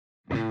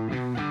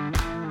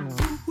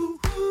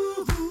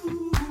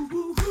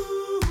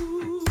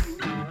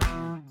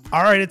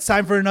All right, it's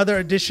time for another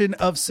edition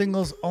of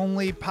Singles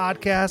Only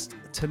Podcast.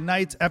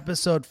 Tonight's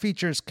episode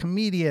features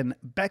comedian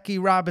Becky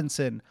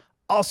Robinson,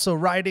 also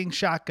riding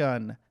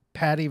shotgun,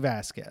 Patti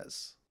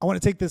Vasquez. I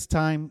want to take this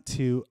time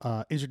to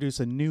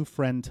introduce a new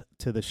friend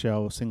to the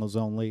show, Singles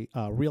Only,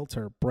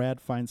 realtor Brad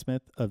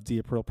Finesmith of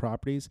D'April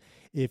Properties.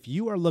 If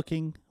you are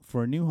looking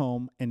for a new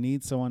home and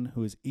need someone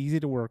who is easy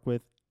to work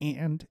with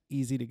and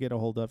easy to get a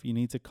hold of, you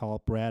need to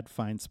call Brad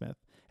Finesmith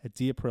at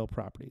D'April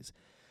Properties.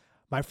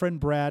 My friend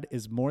Brad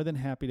is more than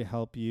happy to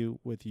help you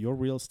with your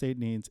real estate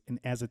needs, and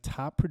as a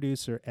top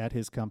producer at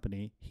his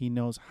company, he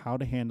knows how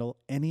to handle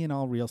any and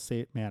all real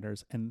estate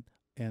matters and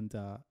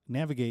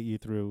navigate you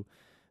through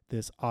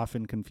this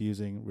often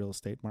confusing real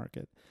estate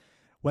market.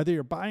 Whether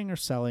you're buying or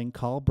selling,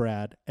 call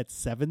Brad at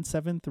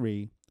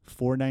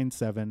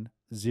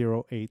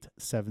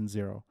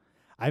 773-497-0870.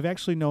 I've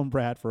actually known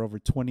Brad for over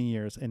 20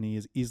 years, and he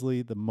is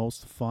easily the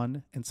most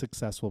fun and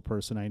successful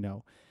person I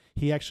know.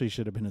 He actually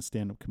should have been a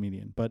stand-up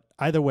comedian. But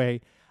either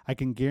way, I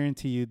can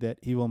guarantee you that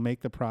he will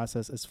make the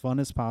process as fun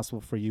as possible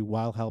for you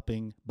while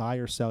helping buy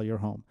or sell your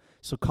home.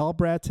 So call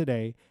Brad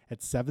today at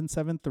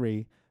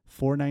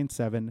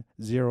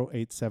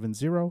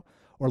 773-497-0870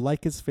 or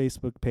like his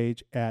Facebook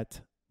page at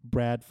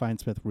Brad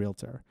Finesmith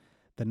Realtor.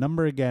 The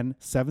number again,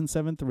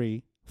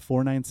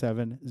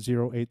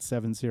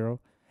 773-497-0870.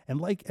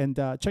 And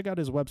check out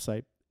his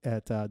website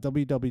at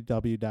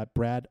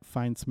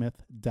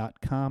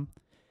www.bradfinesmith.com.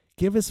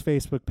 Give his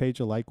Facebook page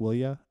a like, will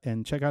ya?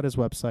 And check out his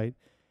website.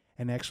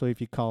 And actually,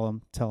 if you call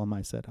him, tell him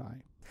I said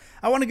hi.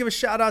 I want to give a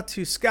shout out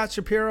to Scott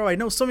Shapiro. I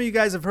know some of you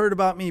guys have heard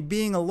about me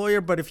being a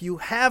lawyer, but if you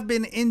have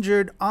been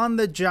injured on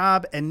the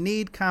job and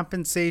need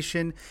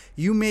compensation,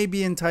 you may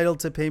be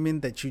entitled to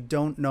payment that you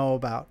don't know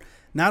about.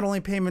 Not only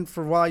payment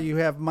for while you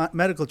have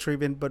medical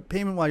treatment, but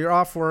payment while you're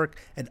off work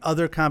and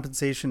other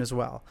compensation as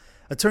well.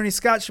 Attorney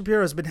Scott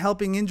Shapiro has been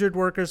helping injured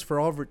workers for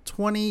over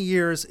 20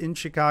 years in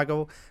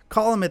Chicago.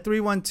 Call him at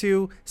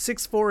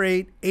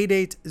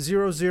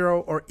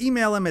 312-648-8800 or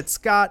email him at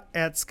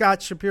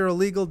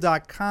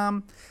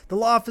scott@scottshapirolegal.com. The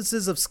law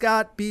offices of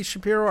Scott B.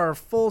 Shapiro are a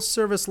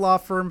full-service law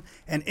firm,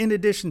 and in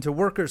addition to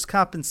workers'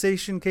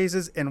 compensation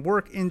cases and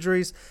work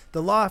injuries,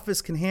 the law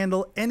office can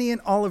handle any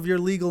and all of your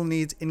legal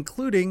needs,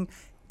 including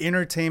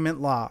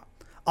entertainment law.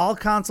 All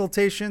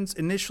consultations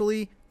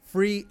initially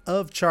free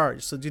of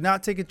charge. So do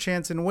not take a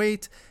chance and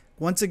wait.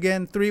 Once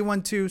again,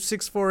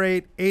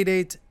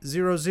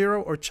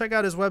 312-648-8800 or check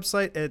out his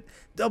website at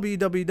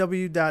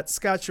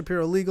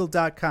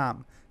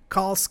www.scottshapirolegal.com.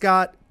 Call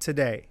Scott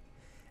today.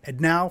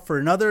 And now for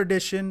another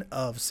edition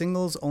of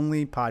Singles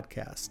Only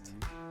Podcast.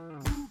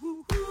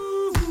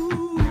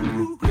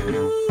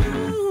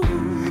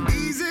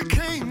 Easy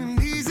came and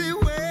easy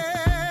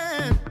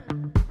went.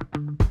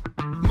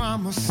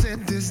 Mama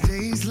said there's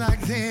days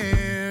like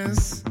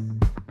this.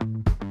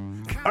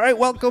 All right,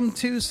 welcome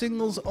to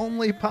Singles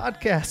Only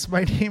Podcast.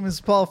 My name is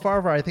Paul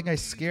Farahvar. I think I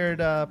scared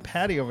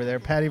Patti over there.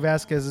 Patti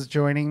Vasquez is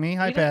joining me.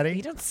 Hi, Patti.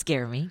 You don't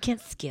scare me. You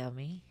can't scare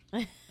me.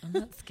 I'm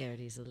not scared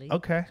easily.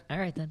 Okay. All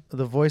right, then.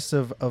 The voice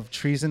of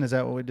treason, is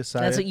that what we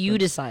decided? That's what you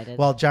decided.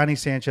 Well, Johnny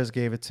Sanchez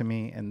gave it to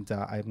me, and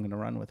I'm going to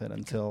run with it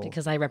until...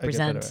 Because I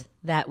represent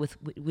that with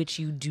which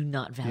you do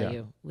not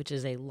value, which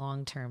is a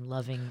long-term,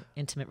 loving,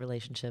 intimate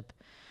relationship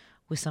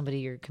with somebody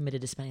you're committed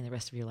to spending the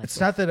rest of your life with.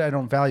 It's not that I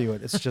don't value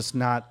it. It's just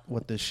not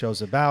what this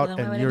show's about, Well,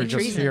 and you're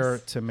just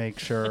here to make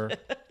sure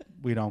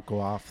we don't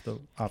go off the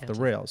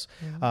rails.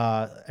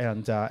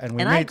 And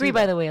I agree,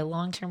 by the way, a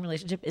long-term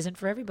relationship isn't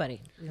for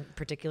everybody, in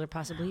particular,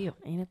 possibly you.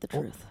 Ain't it the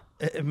truth?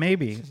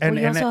 Maybe. And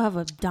you also have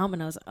a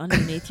Domino's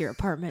underneath your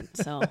apartment,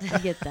 so I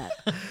get that.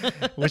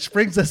 Which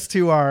brings us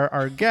to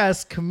our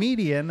guest,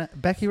 comedian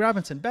Becky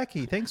Robinson.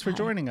 Becky, thanks for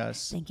joining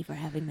us. Thank you for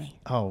having me.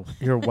 Oh,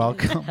 you're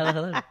welcome.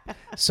 Hello.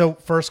 So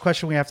first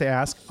question we have to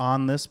ask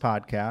on this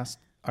podcast,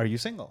 are you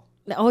single?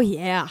 Oh,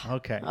 yeah.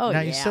 Okay. Oh, now,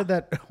 yeah. you said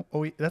that,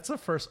 that's the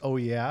first, oh,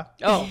 yeah.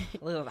 Oh,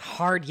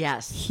 hard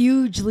yes.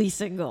 Hugely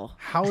single.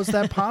 How is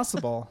that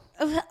possible?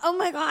 Oh,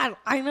 my God.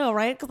 I know,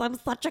 right? Because I'm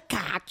such a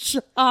catch.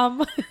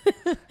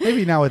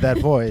 Maybe not with that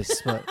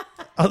voice, but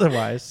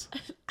otherwise.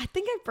 I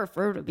think I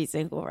prefer to be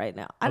single right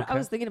now. I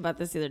was thinking about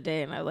this the other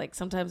day, and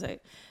sometimes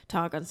I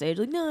talk on stage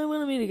like, no, I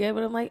want to meet a guy,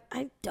 but I'm like,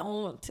 I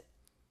don't.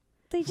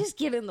 They just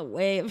get in the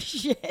way of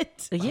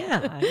shit.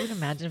 Yeah, I would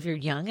imagine if you're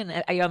young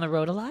and are you on the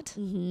road a lot?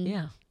 Mm-hmm.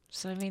 Yeah.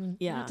 So, I mean,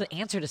 you have to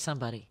answer to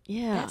somebody.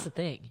 Yeah. That's the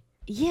thing.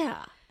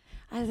 Yeah.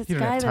 I had this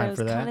guy that I was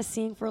kind of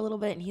seeing for a little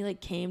bit, and he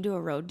came to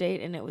a road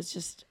date, and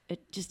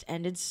it just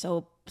ended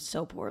so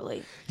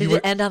poorly. Did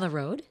it end on the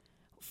road?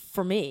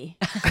 For me.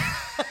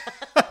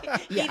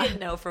 He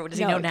didn't know. Does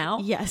he know now?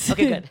 Yes.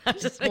 Okay, good. I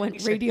just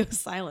went radio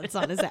silence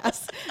on his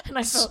ass, and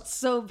I felt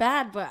so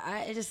bad. But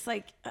I just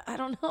I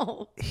don't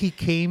know. He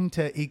came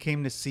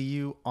to see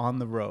you on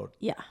the road.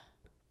 Yeah.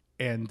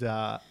 And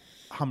how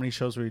many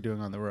shows were you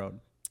doing on the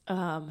road?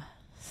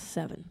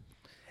 7.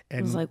 And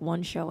it was like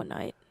one show a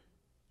night.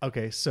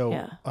 Okay,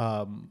 so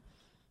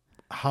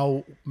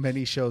how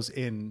many shows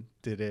in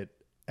did it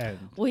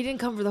Well, he didn't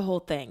come for the whole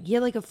thing. He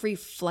had like a free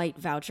flight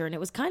voucher, and it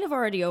was kind of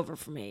already over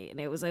for me. And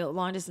it was like a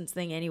long distance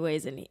thing,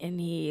 anyways. And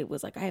he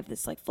was like, "I have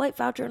this like flight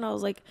voucher," and I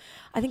was like,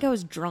 I think I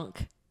was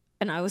drunk,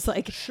 and I was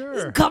like,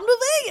 Sure. come to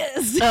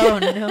Vegas." Oh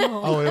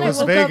no. Oh, it And was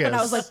I woke Vegas. up and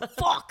I was like,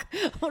 "Fuck,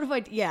 what if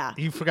I?" Yeah.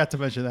 You forgot to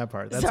mention that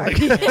part. That's Sorry.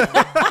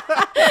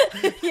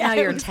 like Now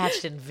you're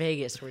attached in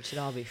Vegas, where it should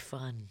all be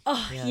fun.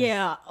 Oh Yes.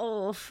 yeah.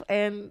 Oh,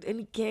 and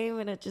he came,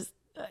 and it just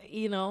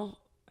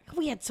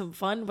we had some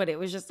fun, but it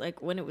was just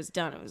like when it was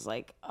done, it was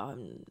like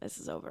this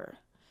is over.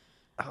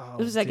 oh,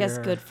 It was, I guess,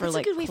 dear. good for That's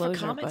like a good way closure,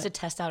 for comics to but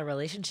test out a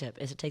relationship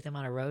is to take them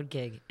on a road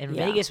gig. And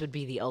Yeah. Vegas would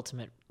be the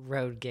ultimate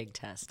road gig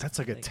test. That's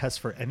like a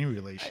test for any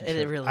relationship.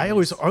 It really I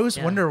is. always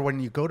Yeah. wonder when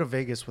you go to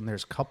Vegas when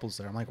there's couples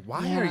there. I'm like, why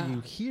are Yeah. you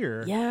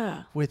here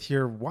yeah. with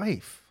your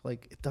wife?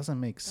 Like, it doesn't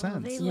make Well,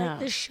 sense. they Yeah. like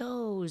the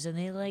shows and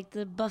they like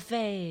the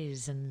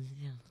buffets and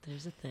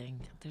there's a thing.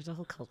 There's a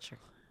whole culture.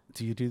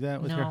 Do you do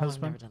that with No, your I've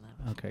husband? never done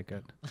that. Okay,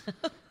 good.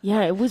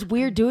 Yeah, it was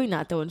weird doing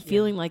that though, and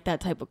feeling like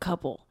that type of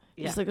couple.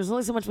 Yeah. It's like there's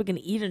only so much we can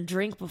eat and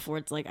drink before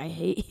it's like I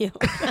hate you.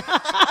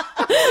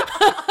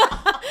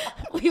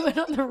 We went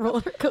on the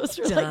roller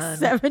coaster like Done.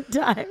 7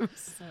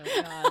 times.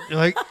 You're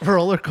like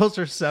roller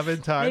coaster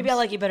 7 times. Maybe I'll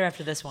like you better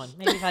after this one.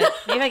 Maybe if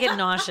I get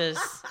nauseous,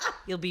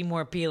 you'll be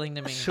more appealing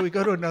to me. Should we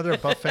go to another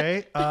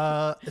buffet?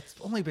 It's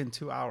only been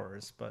 2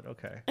 hours, but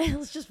okay.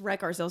 Let's just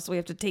wreck ourselves so we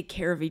have to take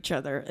care of each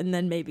other, and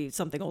then maybe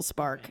something will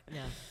spark.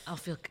 Yeah, I'll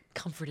feel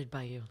comforted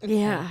by you.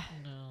 Yeah.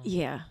 No.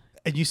 Yeah.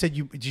 And you said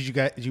did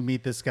you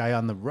meet this guy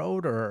on the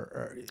road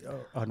or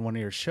on one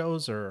of your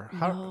shows or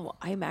how? No,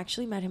 I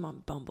actually met him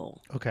on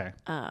Bumble. Okay.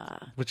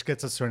 Which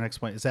gets us to our next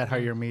point. Is that how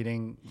you're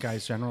meeting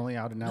guys generally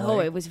out in LA? No,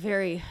 it was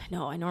very.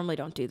 No, I normally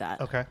don't do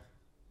that. Okay.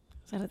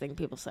 Is that a thing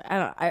people say? I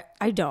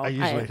don't. I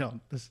usually don't.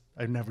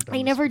 I've never done. I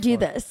this never do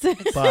before. this.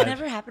 It's But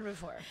never happened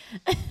before.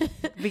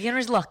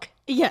 Beginner's luck.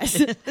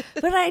 Yes,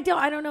 but I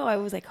don't know. I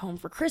was like home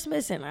for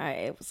Christmas, and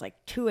it was like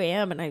 2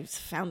 a.m. and I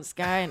found this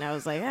guy, and I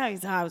was like, yeah,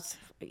 he's house.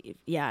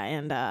 Yeah,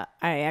 and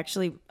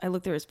I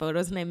looked through his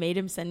photos, and I made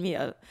him send me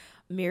a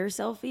mirror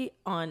selfie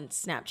on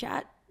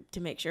Snapchat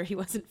to make sure he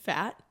wasn't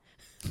fat.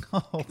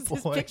 oh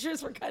His boy.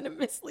 pictures were kind of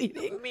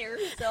misleading. Mirror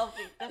selfie.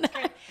 That's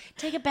great.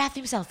 Take a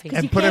bathroom selfie.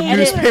 And put a can't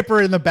edit.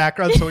 newspaper in the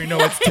background so we know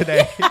it's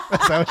today.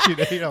 That's how you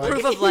do. You're like,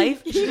 Proof of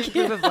life. Proof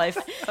of life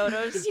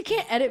photos. Because you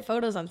can't edit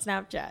photos on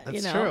Snapchat. That's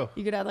you know? true.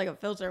 You could add like a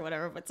filter or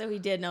whatever. But so he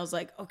did, and I was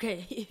like,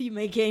 okay, you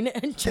may gain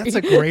entry. that's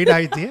a great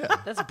idea.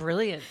 That's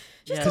brilliant.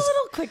 Just a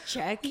little quick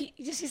check.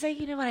 You say,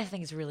 you know what I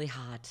think is really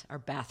hot? Our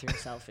bathroom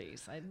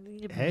selfies. I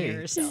need a Hey,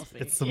 mirror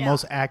selfie. it's the Yeah.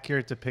 most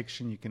accurate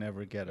depiction you can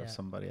ever get of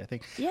somebody, I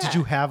think. Yeah. Did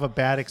you have a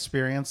bad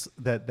experience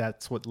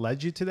that's what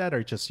led you to that,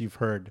 or just you've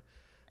heard?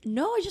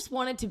 No, I just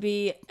wanted to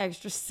be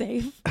extra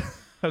safe.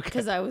 Okay.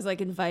 Because I was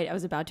like I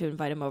was about to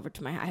invite him over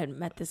to I had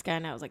met this guy,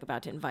 and I was like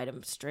about to invite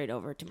him straight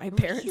over to my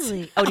parents.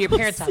 Really? Oh, to your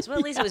parents' house. Well,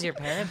 at least it was your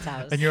parents'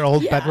 house. In your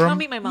old Yeah. I'll bedroom?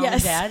 meet my mom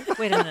Yes. and dad.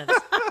 Wait a minute.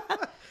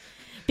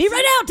 Be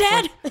right out,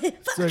 Dad.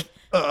 It's like,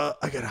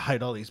 I gotta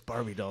hide all these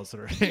Barbie dolls that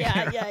are in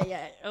yeah, here.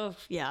 yeah. Oh,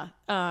 yeah.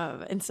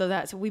 And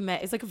so we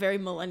met. It's like a very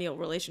millennial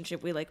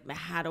relationship. We like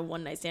had a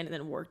one night stand and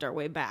then worked our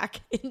way back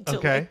into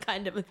Okay. like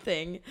kind of a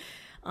thing.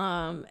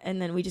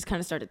 And then we just kind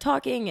of started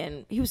talking,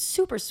 and he was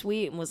super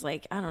sweet and was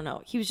like, I don't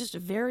know, he was just a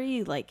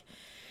very like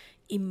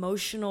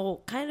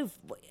emotional kind of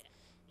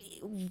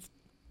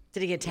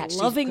Did he get attached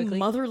loving to you quickly?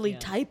 motherly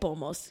type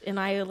almost. And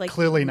I like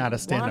Clearly not a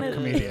stand-up wanted-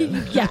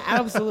 comedian. Yeah,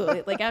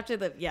 absolutely. Like after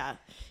yeah.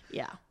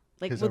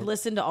 Like 'Cause would I-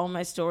 listen to all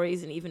my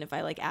stories, and even if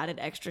I like added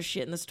extra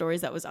shit in the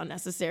stories that was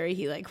unnecessary,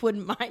 he like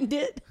wouldn't mind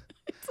it.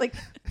 It's like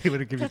He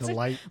would have given you the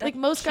light. like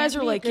most guys Can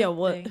are be a like, good yo,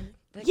 what? thing.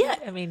 That Yeah.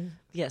 can- I mean,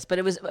 yes, but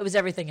it was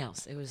everything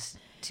else. It was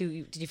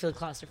too. Did you feel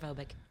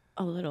claustrophobic?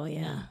 A little,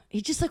 yeah.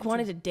 He just like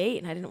wanted to date,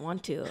 and I didn't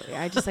want to.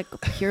 I just like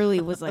purely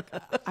was like,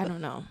 I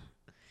don't know.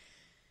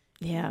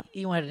 Yeah,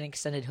 You wanted an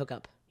extended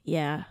hookup.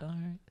 yeah. All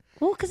right.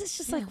 Well, because it's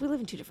just like we live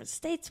in 2 different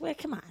states. Where,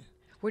 come on.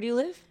 Where do you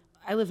live?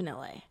 I live in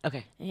LA.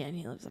 Okay. Yeah, and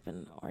he lives up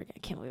in Oregon. I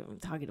can't believe I'm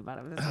talking about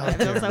him. Oh, I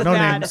feel dear. so No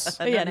bad. names.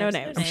 Oh, yeah, No no names,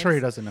 names. no I'm sure he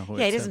doesn't know who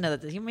Yeah, he it's doesn't know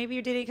that. Maybe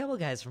you're dating a couple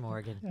guys from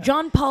Oregon.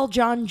 John Paul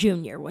John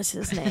Jr. was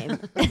his name.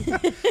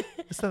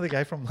 Is that the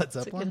guy from Led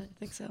Zeppelin? I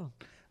think so.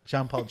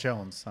 John Paul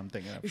Jones, I'm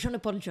thinking of. John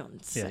Paul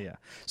Jones. Yeah.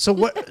 So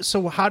what?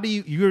 So how do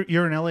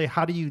you're in LA?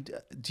 How do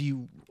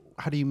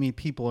you meet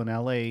people in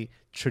LA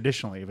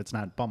traditionally if it's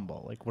not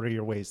Bumble? Like, what are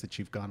your ways that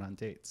you've gone on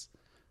dates?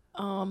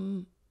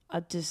 I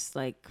just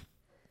like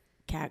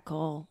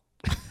catcall.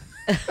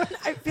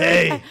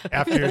 Hey,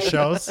 after your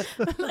shows,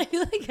 like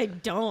I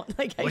don't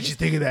like. what'd you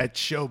think of that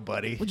show,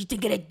 buddy? What'd you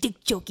think of that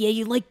dick joke? Yeah,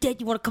 you like that?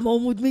 You want to come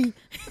home with me?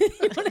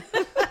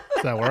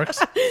 That works,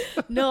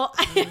 No,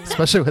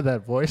 especially with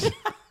that voice.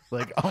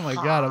 Like, oh my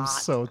god, I'm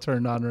so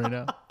turned on right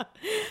now.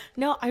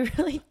 no, I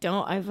really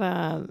don't.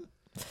 I've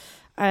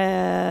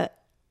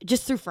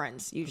just through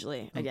friends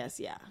usually. I guess.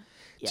 Yeah.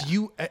 Yeah. Do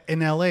you in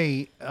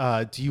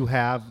LA? Do you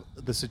have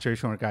the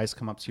situation where guys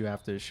come up to you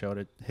after the show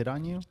to hit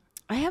on you?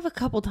 I have a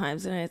couple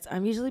times, and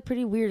I'm usually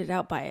pretty weirded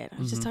out by it. I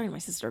was just talking to my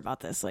sister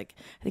about this. Like,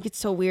 I think it's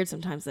so weird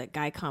sometimes that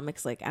guy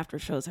comics, like, after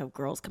shows have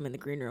girls come in the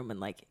green room and,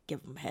 like,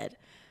 give them head.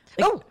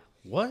 Like,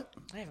 What?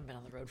 I haven't been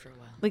on the road for a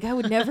while. Like, I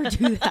would never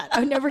do that.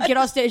 I would never get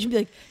off stage and be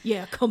like,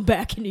 yeah, come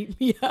back and eat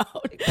me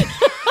out.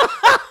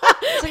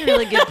 That's a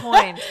really good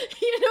point.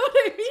 You know what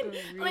I mean?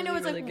 really, I know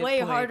it's really like good way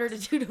point. harder to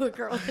do to a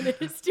girl than it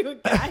is to a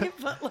guy,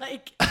 but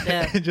like,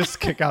 Yeah. Just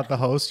kick out the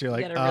host. You're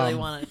like, You gotta really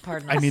want to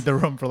pardon us. I need the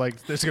room for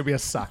like. There's gonna be a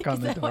sock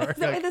on the door. is that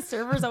why Like, the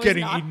servers always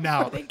getting knock eaten before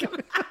out. they come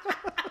out?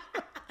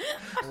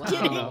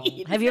 Wow.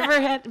 Have you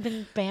ever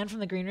been banned from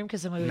the green room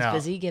because somebody was No.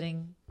 busy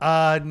getting?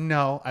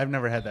 No, I've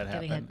never had that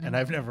Getting happen, hit. and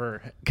I've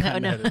never No,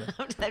 gotten no,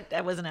 headed.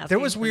 I wasn't asking. There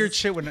was because- weird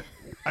shit when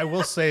I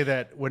will say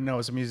that when I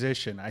was a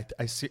musician,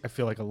 I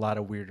feel like a lot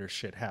of weirder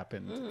shit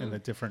happened in the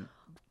different,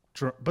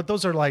 but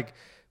those are like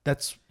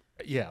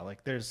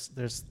like there's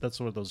that's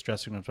what those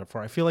dressing rooms are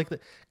for. I feel like the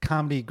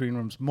comedy green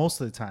rooms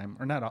most of the time,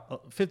 or not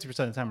 50% of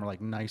the time, are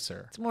like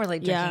nicer. It's more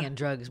like drinking and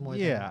drugs more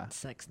Yeah. than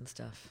sex and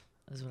stuff.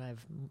 Is what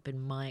I've been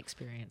my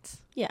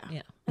experience. Yeah.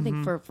 Yeah. I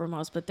think for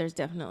most, but there's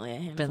definitely a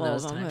Been handful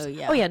those of them times.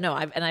 who, Oh yeah, no.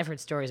 I've heard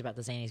stories about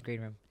the Zanies green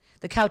room.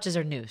 The couches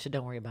are new, so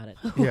don't worry about it.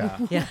 Yeah,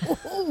 Yeah.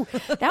 Ooh,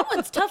 that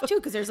one's tough too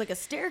because there's like a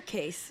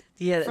staircase.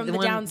 Yeah, From the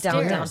one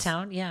downstairs.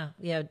 downtown. Yeah,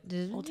 yeah.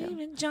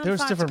 town. John There was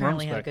Fox different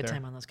apparently rooms had a back good there.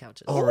 time on those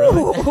couches. Oh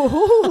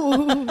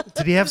really?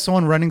 Did he have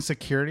someone running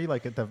security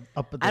like at the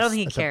up? At the, I don't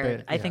think he at the cared.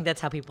 bit? I Yeah. think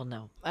that's how people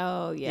know.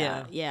 Oh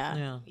yeah, Yeah.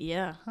 yeah,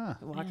 yeah. Huh.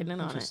 Walking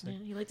in on it. Interesting.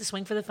 Yeah, he liked to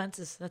swing for the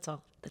fences. That's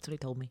all. That's what he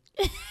told me.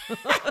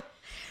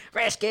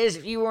 Vasquez,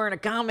 if you weren't a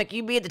comic,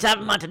 you'd be at the top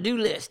of my to-do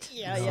list.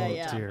 Yeah, Oh yeah,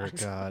 yeah. dear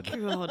God.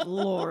 Good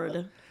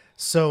Lord.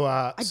 So,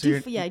 I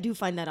do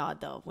find that odd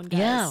though when guys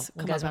Yeah, come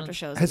when guys up after want-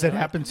 shows. has and it they're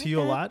happened like, to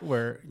you a lot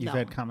where you've No.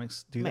 had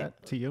comics do My-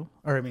 that to you,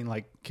 or I mean,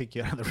 like kick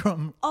you out of the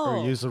room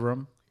Oh. or use the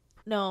room?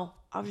 No,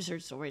 I've just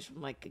heard stories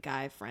from like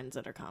guy friends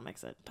that are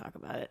comics that talk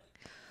about it,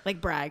 like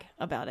brag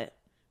about it.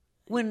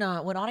 When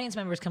audience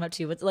members come up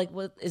to you,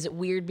 what is it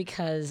weird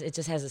because it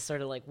just has this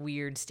sort of like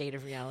weird state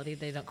of reality?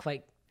 They don't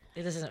quite.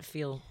 It just doesn't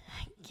feel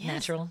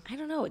natural. I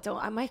don't know.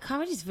 My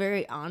comedy's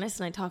very honest,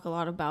 and I talk a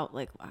lot about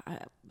like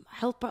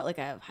health part. Like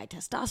I have high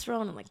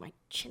testosterone and like my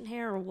chin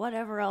hair or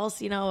whatever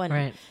else, you know. And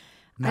Right.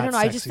 I Not don't know.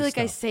 I just sexy feel like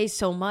I stuff. say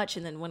so much,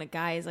 and then when a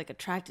guy is like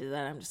attracted to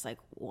that, I'm just like,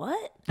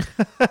 what?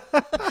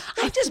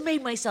 I've just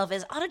made myself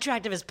as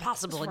unattractive as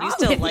possible, and you wrong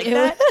still with like you?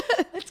 that?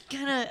 That's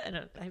kind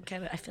of. I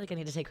feel like I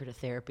need to take her to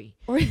therapy.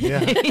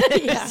 Yeah,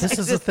 Yeah. this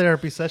is a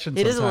therapy session.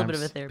 It is a little bit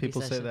of a sometimes. therapy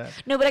People session. say that.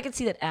 No, but I can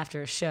see that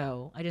after a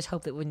show. I just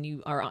hope that when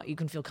you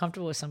can feel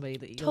comfortable with somebody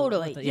that you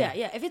Totally.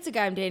 Yeah. If it's a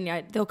guy I'm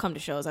dating, they'll come to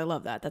shows. I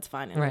love that. That's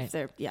fine. And Right. if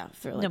they're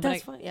like, No, but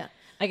that's fine. Yeah.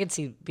 I could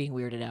see being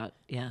weirded out.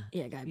 Yeah.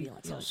 Yeah, guy being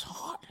like, so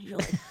hot. And you're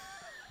like,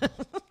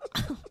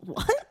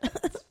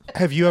 what?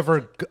 Have you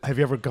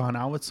ever gone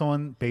out with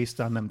someone based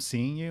on them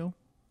seeing you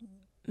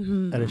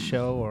at a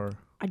show or?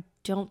 I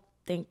don't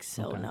think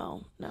so.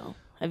 No.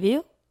 Have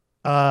you?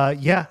 Yeah,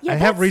 Yeah, I have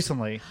that's-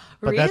 recently.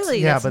 But Really?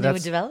 that's That's a new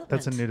that's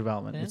development. a new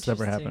development. It's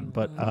never happened,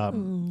 but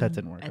that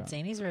didn't work At out.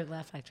 Zanies or at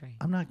Laugh Factory?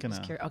 I'm not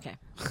gonna. Okay.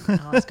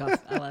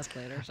 I'll ask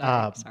later.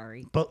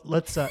 Sorry. But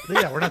let's.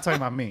 We're not talking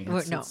about me.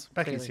 It's, No, it's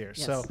Becky's clearly, here.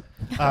 yes. So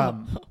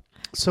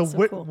So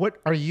what cool. what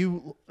are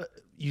you?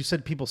 You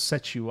said people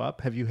set you up.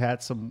 Have you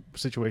had some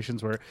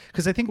situations where?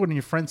 Because I think when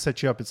your friends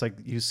set you up, it's like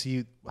you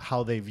see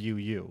how they view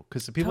you.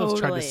 Because the people have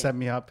tried to Totally. set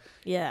me up.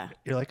 Yeah.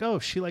 You're like, oh,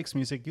 she likes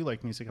music. You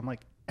like music. I'm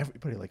like,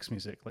 everybody likes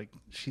music. Like,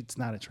 she's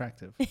not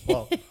attractive.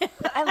 Well,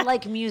 I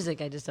like music.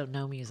 I just don't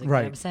know music. But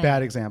right. I'm saying.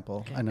 Bad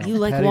example. I know. You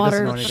like Patty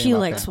doesn't know water. anything She about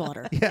likes that.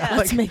 water. Yeah,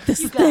 Let's like, make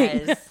this You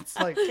thing. guys, It's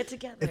like get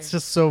together. it's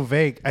just so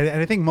vague. And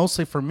I think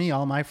mostly for me,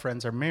 all my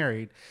friends are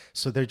married,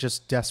 so they're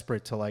just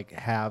desperate to like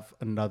have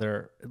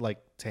another like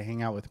to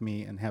hang out with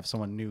me and have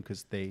someone new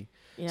because they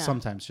Yeah.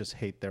 sometimes just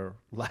hate their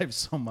lives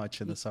so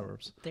much in the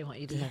suburbs. They want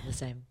you to have the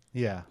same.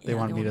 Yeah, they Yeah,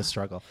 want they me to wanna-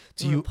 struggle.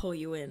 I'm gonna pull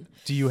you in.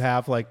 Do you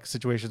have like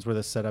situations where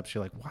the setups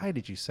you're like, why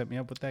did you set me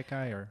up with that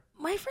guy? Or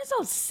My friends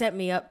don't set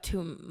me up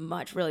too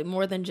much, really.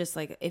 More than just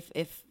like if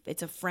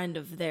it's a friend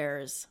of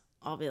theirs,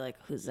 I'll be like,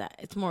 "Who's that?"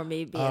 It's more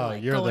me being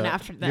like going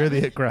after them. You're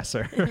the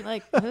aggressor.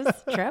 like, who's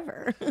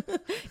Trevor? Yeah,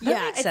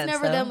 makes it's sense,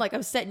 never though. them like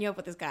I'm setting you up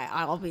with this guy.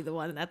 I'll be the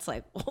one that's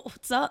like,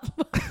 "What's up?"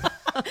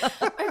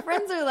 My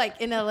friends are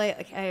like in LA.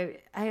 Like I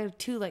have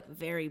two like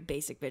very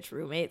basic bitch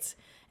roommates,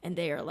 and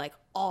they are like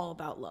all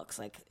about looks.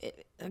 Like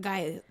a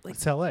guy like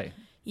It's LA.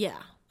 yeah,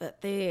 but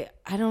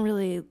I don't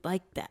really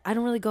like that. I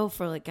don't really go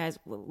for like guys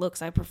with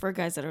looks. I prefer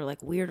guys that are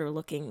like weirder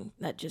looking,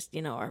 that just,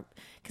 you know, are,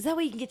 because that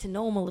way you can get to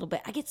know them a little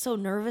bit. I get so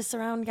nervous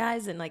around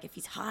guys, and like if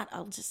he's hot,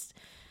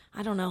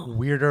 I don't know.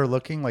 Weirder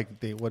looking, like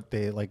they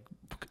like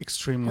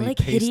extremely I like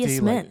pasty, hideous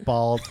like men.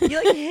 bald.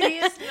 You like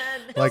hideous men.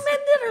 like, Men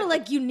that are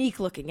like unique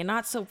looking and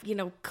not so, you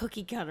know,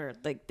 cookie cutter.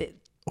 Like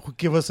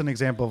give us an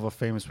example of a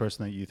famous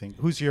person that you think.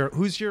 Who's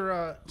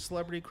your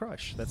celebrity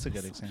crush? That's a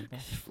good example.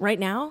 right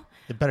now,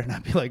 It better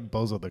not be like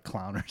Bozo the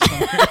Clown or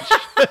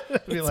something.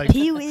 Be like,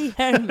 Pee Wee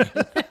Herman.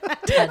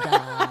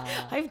 Ta-da.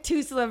 I have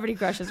two celebrity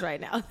crushes right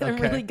now that I'm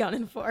Okay. really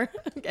gunning for.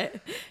 Okay,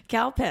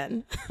 Cal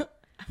Penn.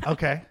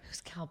 Okay.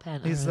 Who's Kal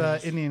Penn? He's the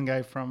Indian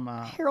guy from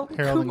Harold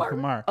Harold and Kumar.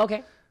 Kumar.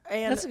 Okay.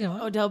 And That's a good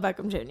one. Odell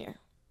Beckham Jr.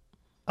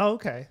 Oh,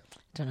 okay.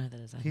 Don't know who that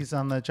is. He's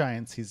on the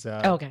Giants. He's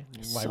okay.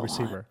 wide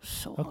receiver.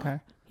 So Okay. hot.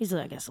 He's,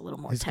 I guess, a little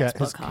more He's got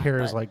textbook his hot,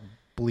 hair is but- like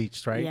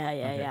bleached, right? Yeah,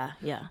 Okay.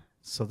 yeah.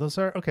 So those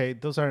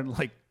aren't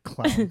like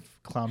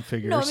clown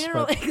figures. No, I mean,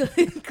 but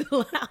like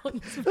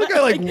clowns. they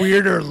got like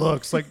weirder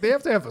looks. Like they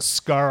have to have a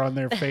scar on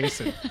their face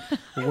and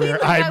wear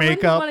Like, eye I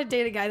wouldn't makeup. want to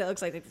date a guy that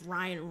looks like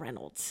Ryan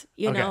Reynolds,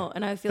 you Okay. know?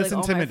 And I feel That's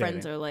like all my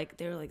intimidating. friends are like,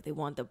 they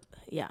want the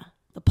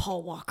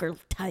Paul Walker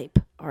type,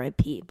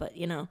 R.I.P. But,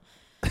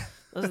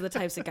 those are the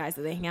types of guys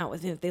that they hang out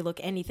with. If they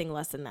look anything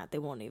less than that, they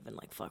won't even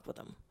like fuck with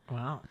them.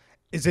 Wow.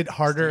 Is it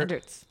harder?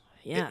 Standards.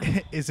 Yeah.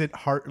 Is it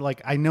hard?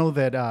 Like I know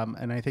that,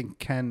 and I think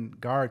Ken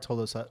Gar told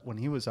us that when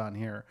he was on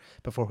here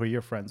before, who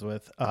you're friends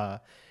with,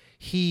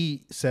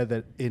 he said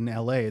that in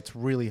LA it's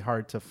really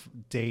hard to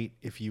date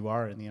if you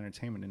are in the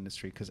entertainment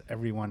industry because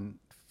everyone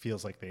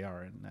feels like they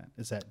are in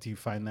that. Do you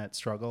find that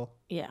struggle?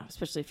 Yeah,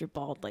 especially if you're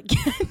bald like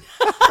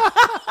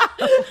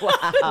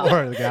Wow.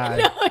 Or the guy?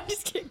 No, I'm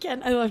just kidding.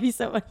 Ken, I love you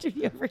so much if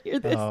you ever hear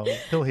this. Oh,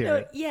 he'll hear No,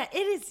 it. yeah, it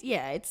is.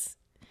 Yeah, it's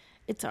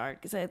hard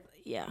because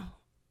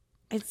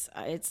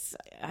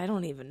I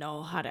don't even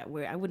know I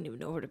wouldn't even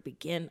know where to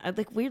begin. I'd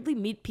like weirdly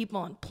meet people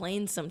on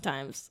planes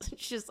sometimes.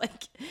 It's just like,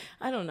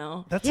 I don't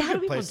know. That's Yeah, a how do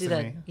good people place do to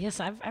that? me. Yes,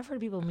 I've heard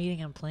of people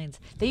meeting on planes.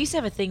 They used to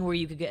have a thing where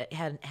you could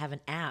have an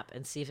app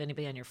and see if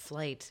anybody on your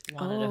flight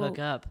wanted to hook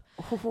up.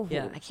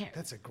 Yeah, I can't.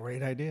 That's a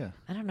great idea.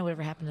 I don't know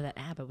whatever happened to that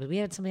app, but we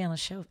had somebody on the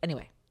show.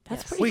 Anyway,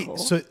 That's yes. pretty Wait, cool.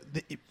 so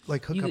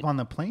like hook You up could- on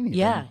the plane? Even?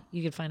 Yeah,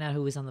 you could find out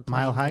who was on the plane.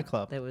 Mile High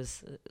Club. That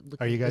was.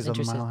 Are you guys on the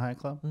interested. Mile High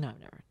Club? No,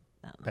 never.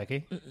 No.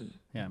 Becky?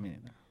 Yeah, me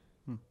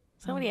neither.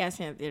 Somebody asked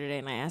me that the other day,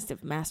 and I asked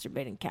if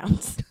masturbating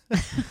counts. I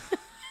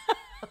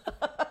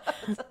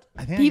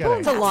think People I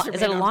Is gotta, it, long, Masturbate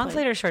is it a on long plane.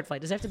 flight or a short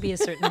flight? Does it have to be a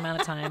certain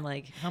amount of time?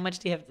 Like, how much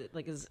do you have to,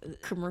 like, is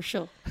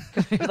Commercial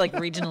like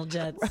regional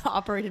jets?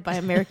 operated by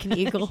American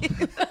Eagle.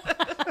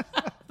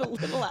 The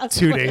little ass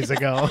 2 plane. days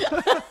ago.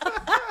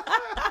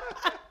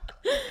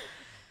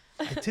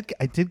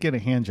 I did get a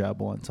hand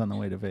job once on the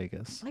way to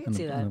Vegas. I on can the-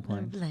 see on that. the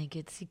plane.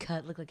 Blankets. You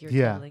cut, look like you're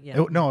Yeah. cuddling.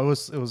 Yeah. No, it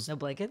was. No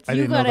blankets? I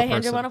You didn't got know a the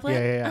hand job person. on a plane?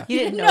 Yeah. You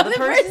didn't know the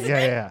person?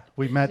 Yeah.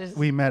 We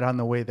met on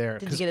the way there.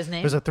 Did you 'cause get his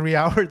name? There's a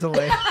 3-hour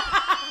delay.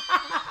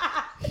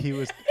 He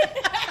was.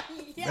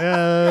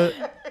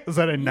 Was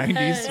that a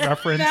 90s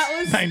reference? that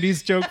was-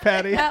 90s joke,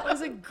 Patty? That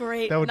was a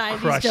great That would 90s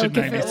crush joke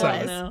in if it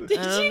 97. was. Did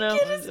you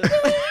Get his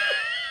name?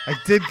 I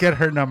did get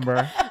her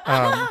number.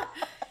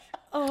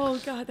 Oh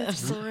God,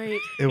 that's great.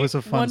 It was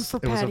a fun. One for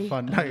It was a Patty.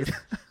 fun night.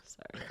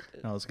 Sorry.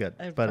 No, it was good.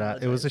 I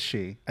But it was a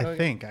she. I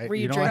think. Were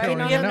you I drinking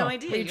don't on even the know. no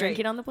idea. Were you Great.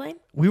 drinking on the plane?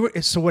 We were.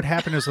 So what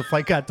happened is the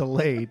flight got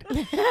delayed,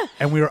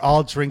 and we were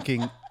all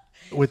drinking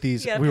with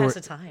these. You gotta we pass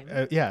were. the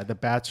time. Yeah, the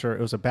bachelor.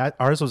 It was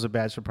ours was a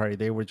bachelor party.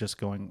 They were just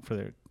going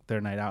for their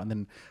night out, and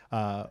then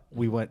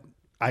we went.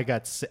 I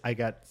got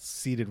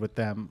seated with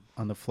them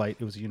on the flight.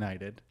 It was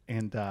United,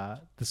 and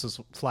this was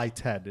Fly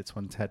Ted. It's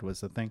when Ted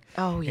was the thing.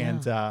 Oh, yeah.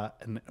 And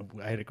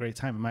I had a great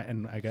time.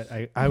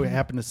 I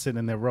happened to sit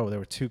in their row. There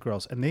were two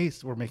girls, and they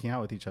were making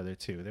out with each other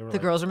too. They were The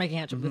girls were making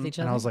out with each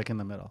other. and I was like in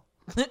the middle.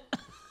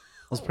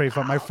 It was pretty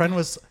fun. My friend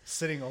was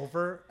sitting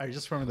over. I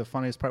just remember the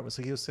funniest part was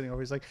he was sitting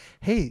over. He's like,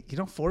 "Hey,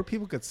 4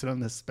 people could sit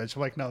on this bench."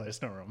 I'm like, "No,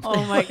 there's no room."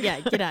 Oh my,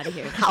 yeah, get out of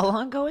here. How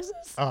long ago is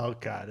this? Oh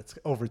God, it's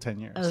over 10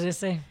 years. I was gonna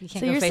say you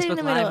can't So go you're sitting in Facebook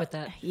the Live middle. with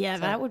that. Yeah,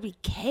 that would be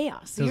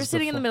chaos. So This you're is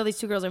sitting in the before- middle. These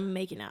two girls are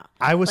making out.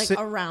 I was like sit-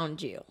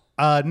 around you.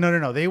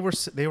 No. They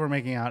were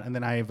making out, and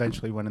then I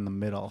eventually went in the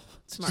middle.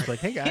 Just like,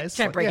 "Hey guys,"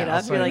 Trying to break yeah, it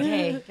up. so- You're like,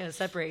 hey, gotta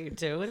separate you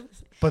two.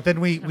 But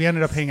then we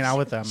ended up hanging out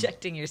with them.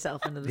 Injecting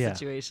yourself into the Yeah.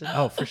 situation.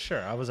 Oh, for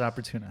sure. I was an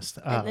opportunist.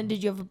 And then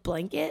did you have a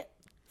blanket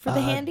for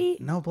the handy?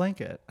 No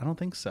blanket. I don't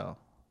think so.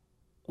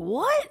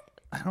 What?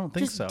 I don't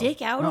think Just so.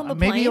 dick out on the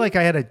maybe plane? like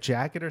I had a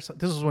jacket or something.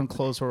 This was when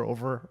clothes were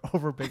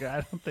over big.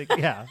 I don't think.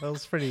 Yeah, that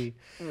was pretty.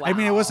 I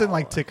mean, it wasn't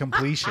like to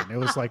completion. It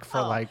was like for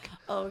like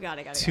Oh God,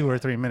 I got it. 2 or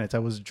 3 minutes. I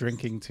was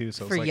drinking too,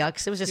 so it For was like,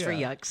 yucks. It was just for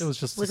yeah, yucks. it was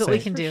just Look to what we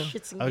say- can do.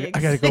 Shits and I gigs.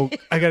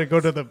 gotta go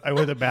to the. I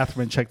went to the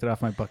bathroom and checked it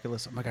off my bucket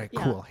list. I'm like, all right,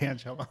 cool, hand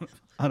job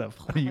on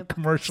a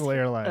commercial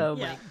airline. Oh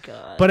Yeah. my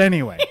god. But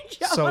anyway,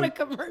 Job so on a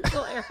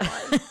commercial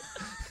airline.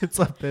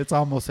 it's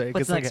almost it What's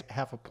gets like next? a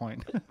half a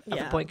point.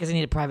 Yeah, Point because you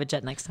need a private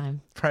jet next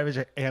time. Private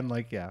jet and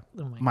like Oh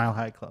my Mile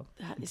High Club.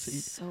 that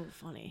is so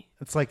funny.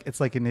 It's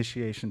like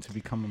initiation to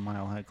become a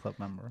Mile High Club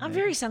member. I'm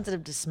very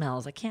sensitive to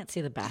smells. I can't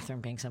see the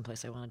bathroom being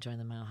someplace I want to join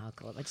the Mile High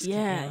Club. I just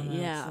Yeah, can't,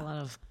 yeah. It's a lot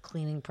of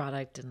cleaning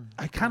product and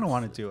I kind of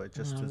want to do it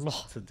just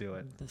Oh. to do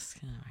it. this.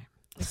 All right.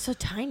 It's so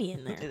tiny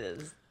in It there.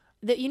 is.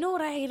 You know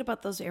what I hate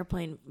about those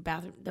airplane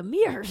bathroom? The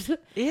mirrors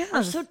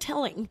are so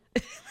telling.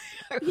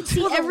 You can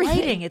see The everything.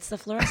 lighting. It's the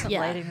fluorescent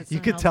lighting. That's You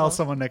so could tell helpful.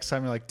 someone next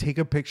time, you're like, take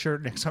a picture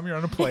next time you're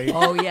on a plane.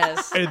 Oh,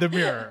 yes. In the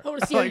mirror. I want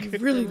to see how you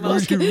really How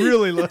look. you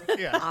really look.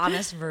 Yeah.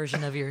 Honest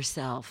version of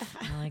yourself.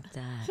 I like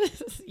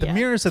that. The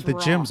mirrors at the raw.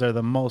 gyms are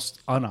the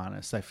most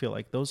unhonest. I feel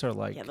like those are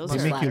like, Yeah, those they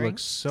are make you flattering. look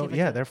so, They have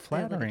yeah, like they're They have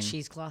like flattering. a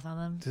cheesecloth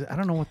on them. I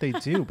don't know what they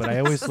do, but I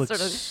always look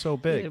Sort of- so A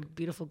big.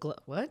 beautiful glow.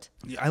 What?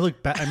 I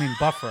look,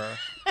 buffer.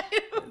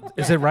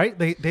 Is it right?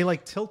 They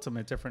like tilt them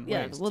at different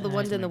Yeah, ways. well, the to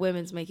ones in make- the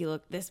women's make you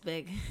look this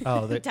big.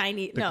 Oh, the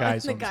tiny. the No,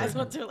 guys the ones guys are-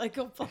 ones are like,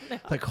 go fall down.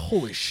 like,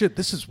 holy shit,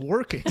 this is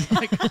working.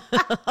 Like,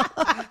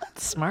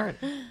 Smart.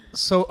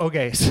 so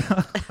okay, so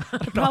I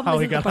don't know Problem how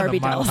we isn't the got on Barbie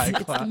the Mile dolls. High It's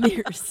the Club.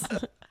 mirrors.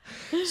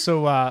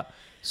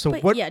 So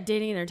But what? yeah,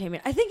 dating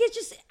entertainment. I think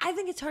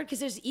it's hard because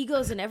there's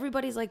egos and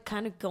everybody's like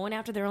kind of going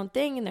after their own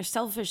thing and they're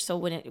selfish. So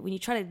when you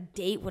try to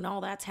date when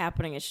all that's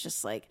happening, it's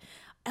just like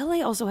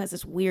LA also has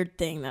this weird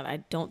thing that I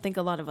don't think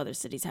a lot of other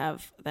cities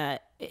have.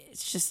 That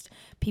it's just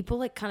people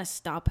like kind of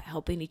stop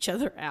helping each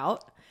other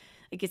out.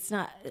 Like it's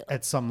not.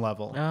 At some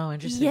level, Oh,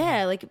 interesting.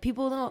 Yeah, like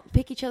people don't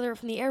pick each other up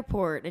from the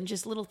airport and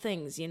just little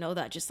things,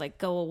 that just like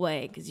go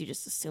away because you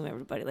just assume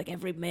everybody, like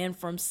every man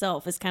for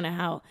himself is kind of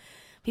how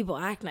people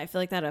act. And I feel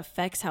like that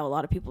affects how a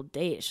lot of people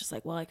date. It's just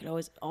like, well, I could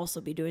always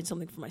also be doing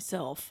something for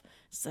myself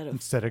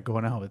instead of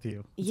going out with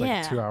you. It's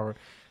Yeah. like 2 hour.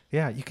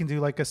 Yeah, you can do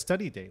like a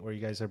study date where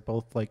you guys are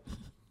both like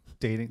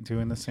dating,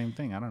 doing the same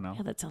thing. I don't know.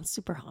 Yeah, that sounds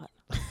super hot.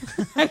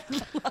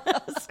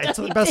 It's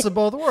the best of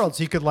both worlds.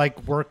 You could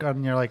like work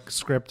on your like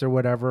script or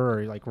whatever,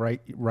 or like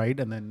write,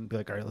 and then be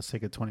like, all right, let's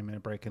take a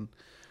 20-minute break and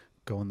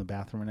go in the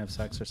bathroom and have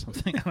sex or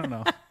something. I don't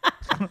know.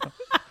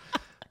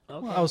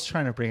 Well, I was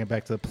trying to bring it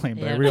back to the plane,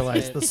 but I Yeah,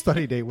 realized right. the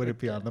study date wouldn't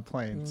be on the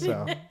plane.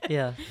 So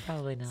Yeah,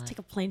 probably not. Take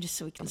a plane just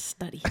so we can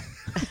study.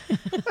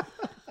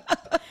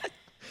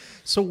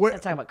 so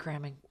Let's talk about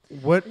cramming.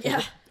 what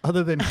Yeah.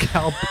 other than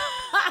Cal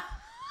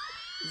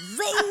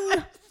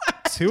Zing!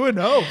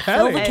 2-0,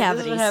 Fill the Patty.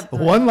 cavities.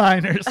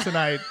 One-liners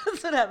tonight.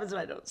 That's what happens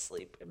when I don't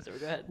sleep. I'm sorry,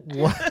 go ahead.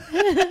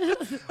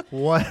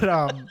 What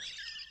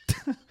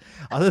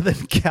other than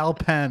Cal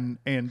Penn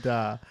and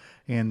Odell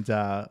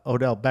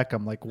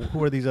Beckham, like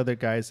who are these other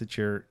guys that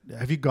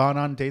have you gone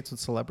on dates with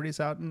celebrities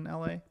out in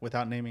LA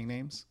without naming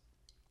names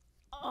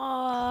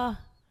or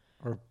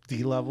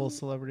D-level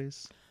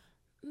celebrities?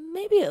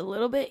 Maybe a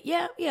little bit.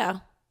 Yeah.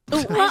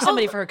 Oh, I have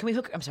somebody for her. Can we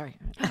hook? I'm sorry.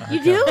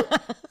 You do?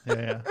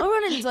 Yeah. I'll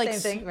run in like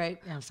Same thing, right?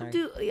 Yeah, I'm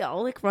sorry.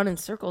 I'll like run in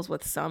circles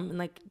with some and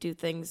like do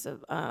things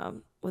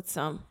with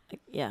some.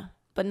 Like, yeah.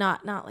 But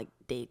not like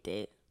date.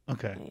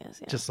 Okay. I guess,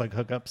 yeah. Just like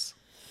hookups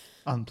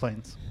on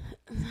planes.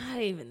 Not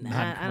even that.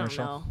 I don't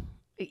Non-commercial. know.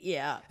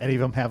 Yeah. Any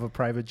of them have a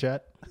private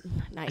jet?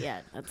 Not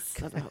yet. That's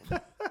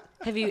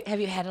Have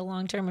you had a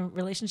long-term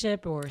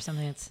relationship or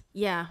something that's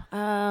yeah.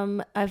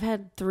 I've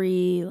had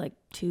 3 like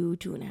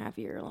 2.5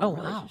 year long Oh,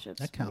 wow.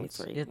 relationships. That counts.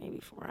 Maybe 3, maybe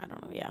 4. I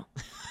don't know. Yeah.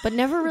 But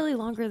never really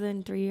longer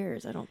than 3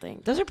 years, I don't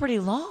think. those are pretty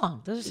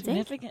long. Those are think?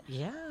 significant.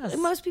 Yes. Like,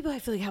 most people I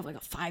feel like have like a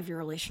 5-year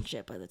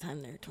relationship by the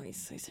time they're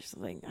 26 or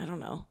something. I don't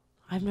know.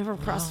 I've never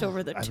crossed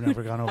over the I've 2.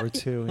 never gone over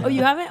 2. Oh,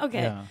 you haven't?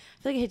 Okay. Yeah.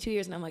 I feel like I hit 2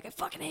 years and I'm like, I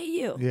fucking hate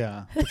you.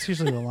 Yeah. That's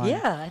usually the line.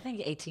 Yeah, I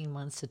think 18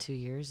 months to 2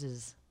 years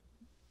is.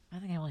 I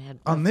think I only had.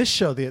 On this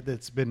show,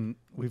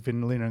 we've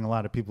been leaning a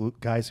lot of people,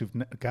 guys who've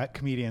got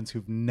comedians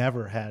who've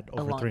never had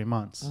over 3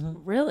 months,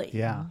 Really?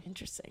 Yeah.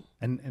 Interesting.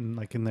 and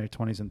like in their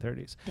 20s and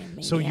 30s.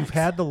 Damn So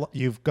maniacs.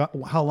 you've got.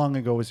 How long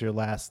ago was your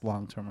last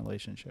long-term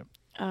relationship?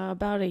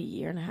 About a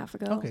year and a half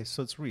ago. Okay,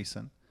 so it's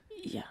recent,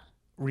 Yeah.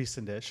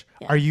 recent-ish.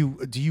 Yeah.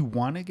 Do you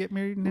want to get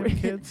married and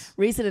have kids?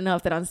 Recent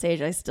enough that on stage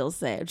I still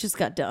say I just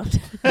got dumped.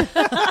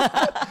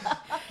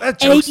 That 8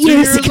 joke's 2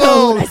 years years ago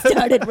old. when I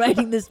started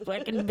writing this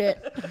fucking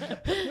bit.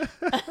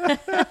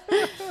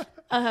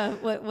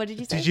 What did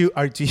you say?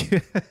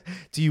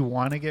 Do you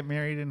want to get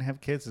married and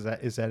have kids?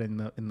 Is that in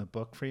the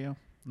book for you?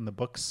 In the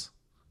books?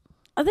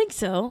 I think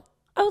so.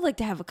 I would like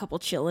to have a couple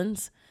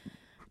chillins,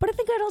 but I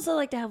think I'd also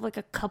like to have like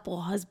a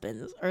couple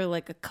husbands or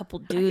like a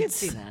couple I can dudes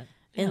see that.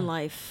 in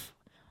life.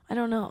 I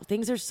don't know.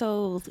 Things are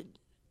so.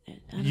 I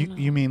don't know.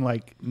 You mean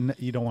like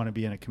you don't want to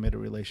be in a committed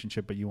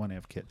relationship, but you want to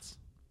have kids?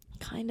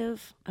 Kind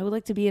of. I would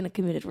like to be in a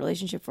committed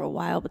relationship for a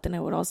while, but then I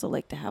would also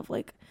like to have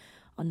like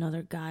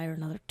another guy or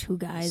another 2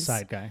 guys.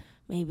 Side guy.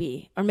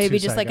 Maybe. Or maybe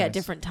 2 just side like guys. at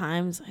different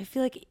times. I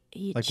feel like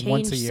you Like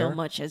once a change so year?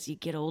 much as you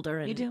get older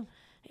and You do.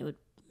 it would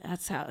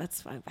that's how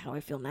I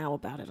feel now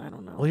about it. I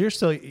don't know. Well,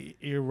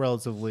 you're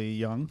relatively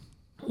young.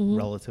 Mm-hmm.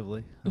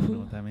 Relatively. I don't know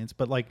what that means.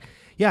 But like,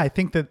 yeah, I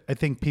think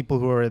people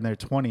who are in their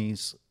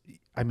 20s,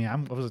 I mean, I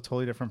was a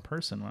totally different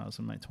person when I was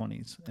in my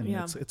 20s. And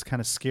Yeah. it's kind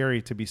of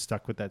scary to be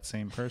stuck with that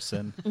same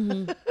person.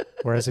 Mm-hmm.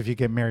 Whereas if you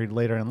get married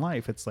later in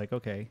life, it's like,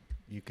 okay,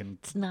 you can.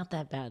 It's not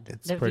that bad.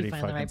 It's If pretty you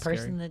find the right fucking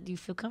person scary. that you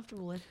feel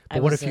comfortable with. But I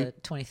what was if you-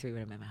 23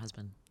 when I met my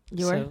husband.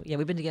 You were? So, yeah,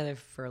 we've been together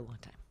for a long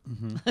time.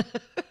 Mm-hmm.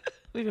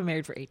 We've been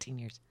married for 18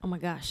 years. Oh my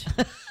gosh.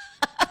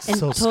 And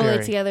So totally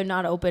scary. together,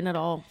 not open at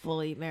all.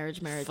 Fully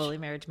marriage. Fully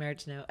marriage.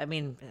 No, I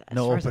mean,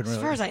 No as open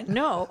far as I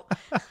know.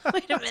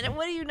 Wait a minute.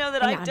 What do you know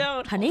that Hang I on,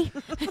 don't? honey.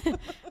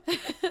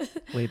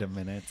 Wait a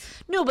minute.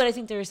 No, but I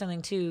think there is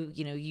something too.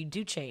 You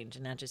do change,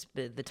 and not just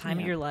the time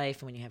of Yeah. your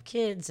life, and when you have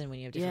kids, and when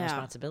you have different Yeah.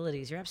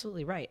 responsibilities. You're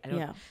absolutely right. I don't.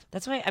 Yeah.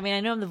 That's why. I mean, I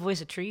know I'm the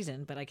voice of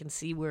treason, but I can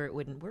see where it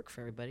wouldn't work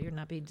for everybody, or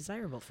not be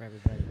desirable for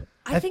everybody.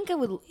 I think I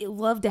would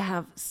love to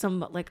have some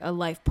like a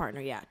life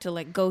partner, to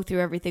like go through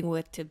everything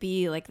with, to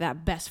be like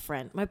that best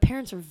friend. My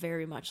parents are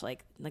very much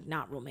like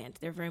not romantic.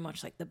 They're very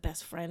much like the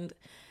best friend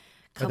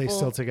couple. Are they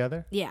still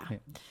together? Yeah.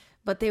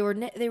 But they were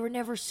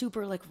never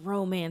super like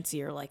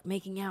romancy or like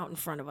making out in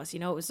front of us. It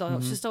was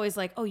just always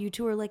like, oh, you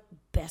two are like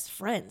best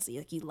friends.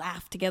 You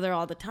laugh together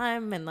all the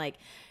time, and like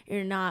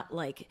you're not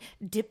like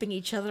dipping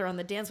each other on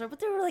the dance floor. But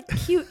they were like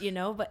cute,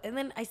 But and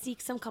then I see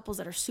some couples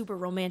that are super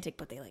romantic,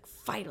 but they like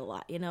fight a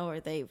lot, or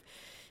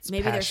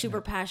they're super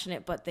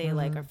passionate, but they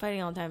like are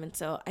fighting all the time. And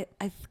so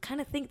I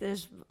kind of think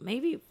there's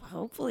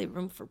hopefully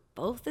room for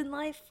both in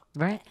life.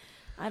 Right.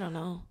 I don't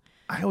know.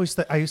 I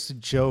used to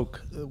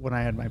joke when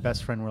I had my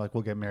best friend. We're like,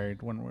 we'll get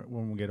married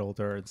when we get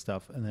older and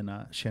stuff. And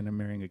then she ended up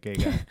marrying a gay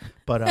guy.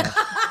 But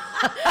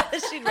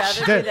She'd rather she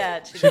do did.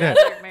 that. She did.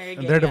 Marry a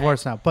And gay they're guy.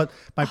 divorced now. But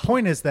my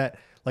point is that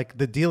like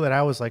the deal that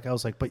I was like,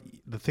 but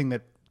the thing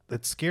that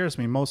scares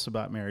me most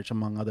about marriage,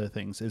 among other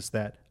things, is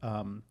that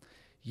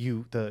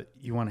you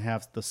want to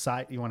have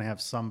you want to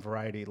have some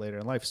variety later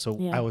in life. So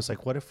Yeah. I was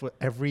like, what if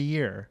every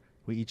year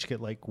we each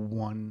get like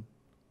one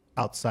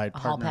outside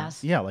hall partner?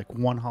 pass? Yeah, like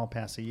one hall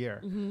pass a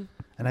year.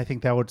 And I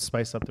think that would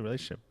spice up the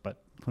relationship.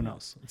 But who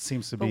knows? It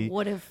seems to But be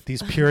what if-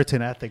 these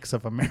Puritan ethics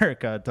of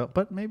America.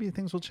 But maybe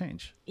things will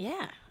change.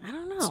 Yeah, I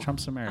don't know. It's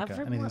Trump's America. I've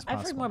heard, Anything's I've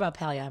heard possible. more about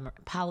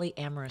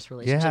polyamorous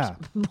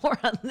relationships more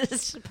on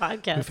this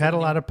podcast. We've had a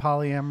than lot of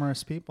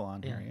polyamorous people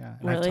on here, yeah.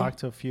 And I've Really? talked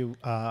to a few.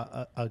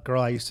 A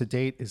girl I used to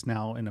date is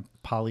now in a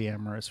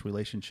polyamorous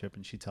relationship,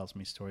 and she tells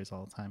me stories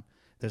all the time.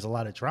 There's a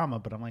lot of drama,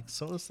 but I'm like,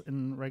 so is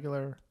in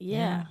regular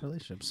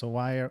relationships.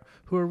 So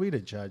who are we to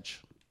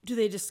judge? Do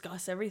they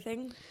discuss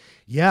everything?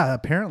 Yeah,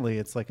 apparently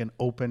it's like an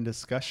open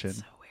discussion.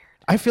 So weird.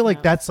 I feel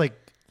like that's like,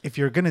 if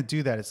you're gonna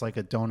do that, it's like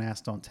a don't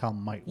ask, don't tell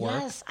might work.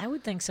 Yes, I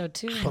would think so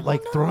too. But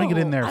like throwing it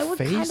in their I would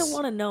face. kind of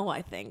want to know.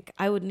 I think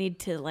I would need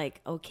to like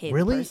okay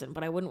Really? the person,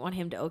 but I wouldn't want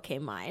him to okay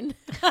mine.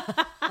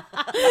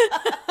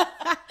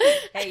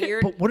 Hey,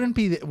 you're But wouldn't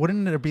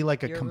there be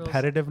like a Your rules.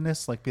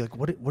 competitiveness? Like be like,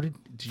 what did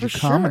you For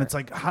come? And sure. it's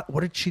like,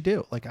 what did she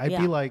do? Like I'd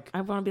be like, I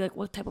want to be like,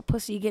 what type of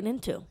pussy you getting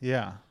into?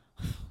 yeah.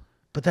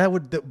 But that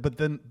would, but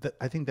then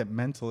I think that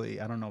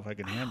mentally, I don't know if I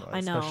can handle it. I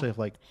know. Especially if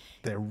like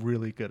they're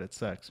really good at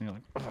sex, and you're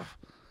like, ugh,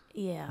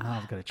 Yeah, now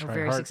I've got to or try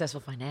very hard.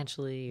 successful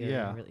financially. Or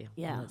Yeah. Really, all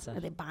yeah. that stuff. Are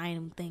they buying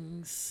him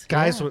things?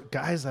 Guys,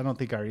 I don't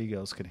think our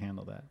egos could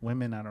handle that.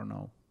 Women, I don't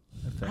know.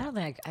 If I that-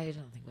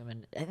 don't think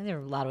women. I think there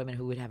are a lot of women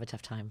who would have a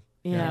tough time.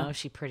 Yeah. Is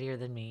she prettier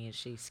than me? Is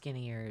she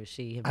skinnier? Is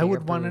she? Have I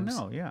would bigger want to boobs?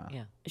 know. Yeah.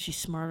 Yeah. Is she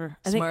smarter?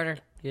 I think Smarter.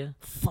 Yeah.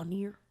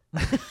 funnier.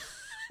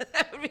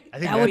 I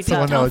think That would that's be the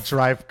one that would tough.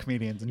 drive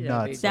comedians Yeah,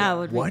 nuts. That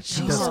would be What?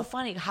 She's does- so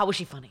funny. How was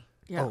she funny?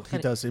 Yeah. Oh, he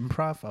does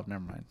improv? Oh,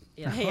 never mind.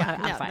 Yeah. Yeah,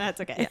 I'm fine. that's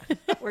okay.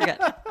 We're good.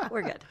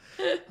 We're good.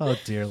 Oh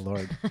dear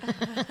Lord.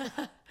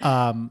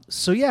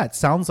 So yeah, it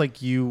sounds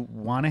like you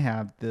want to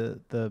have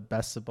the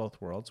best of both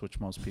worlds, which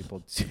most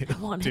people do. I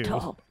want it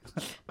all.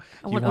 I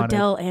You want want it-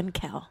 Odell and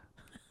Cal.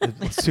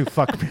 Let's do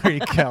fuck Mary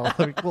Cal.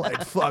 Like, well,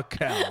 I'd fuck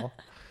Cal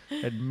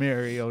and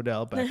marry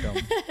Odell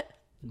Beckham.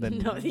 Then,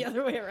 No, the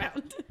other way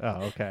around.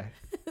 oh, okay.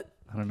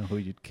 I don't know who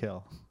you'd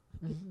kill.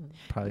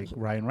 Probably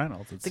Ryan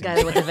Reynolds. The guy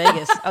that went to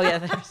Vegas. Oh yeah.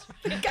 There's,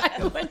 The guy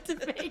who went to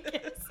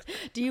Vegas.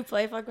 Do you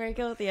play Fuck, Marry,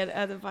 Kill at the end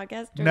of the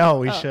podcast? No,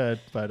 we Oh. should,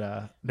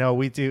 but no,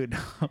 we do.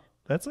 No,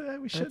 that's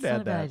we should That's not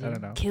add a bad that. I idea.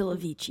 don't know. Kill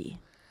Avicii.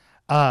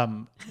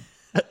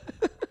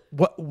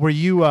 What were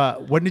you?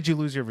 When did you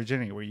lose your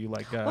virginity? Were you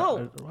like?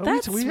 Whoa,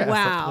 that's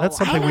wow. That's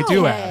something we I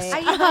do know. ask. I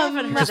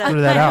haven't heard Just that.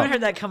 threw that I out. haven't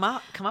heard that come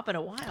up in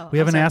a while. We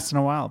haven't How's that? asked in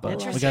a while, but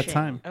we got Interesting.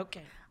 time.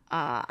 Okay.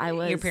 I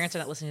was. Your parents are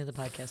not listening to the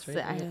podcast,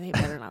 right? They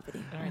better not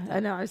be. I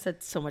know. I've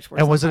said so much worse.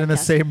 And on was it in the podcast.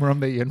 same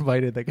room that you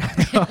invited the guy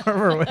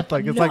over with?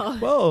 Like it's No.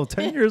 like, whoa,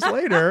 10 years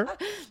later.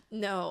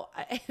 No,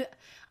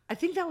 I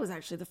think that was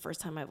actually the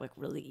first time I like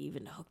really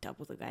even hooked up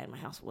with a guy in my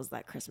house was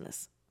that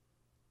Christmas.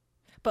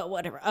 But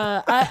whatever.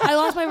 I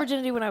lost my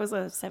virginity when I was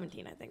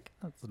 17, I think.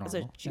 That's I was a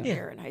normal.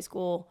 junior in high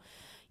school.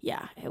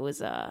 Yeah, it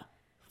was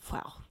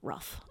wow,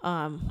 rough.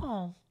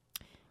 Oh,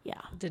 Yeah.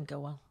 it didn't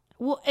go well.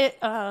 Well, it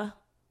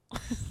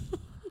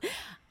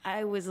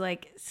I was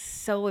like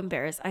so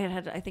embarrassed. I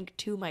had I think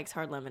 2 Mike's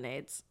Hard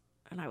Lemonades,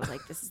 and I was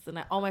like, "This is the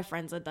night." All my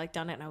friends had like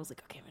done it, and I was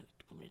like, "Okay,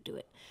 I'm gonna do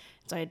it."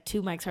 So I had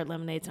 2 Mike's Hard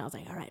Lemonades, and I was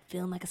like, "All right,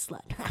 feeling like a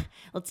slut.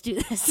 Let's do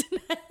this." And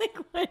I like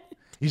went.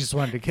 You just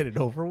wanted to get it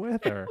over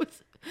with, or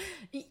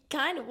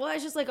Kind of. Well, I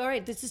was just like, all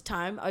right, this is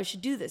time. I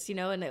should do this,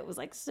 And it was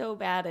like so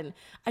bad. And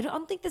I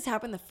don't think this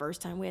happened the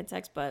first time we had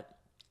sex, but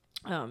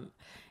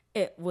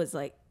it was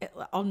like,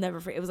 I'll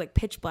never forget. It was like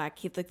pitch black.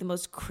 He had like the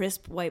most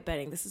crisp white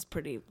bedding. This is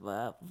pretty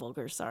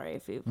vulgar. Sorry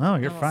if you. no,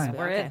 you're fine.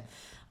 We're in.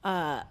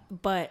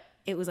 But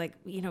it was like,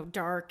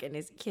 dark, and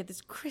he had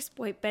this crisp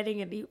white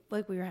bedding, and we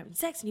were having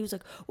sex, and he was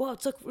like, "Well,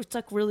 it's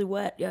like really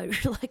wet. Yeah,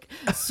 you're like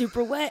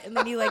super wet." And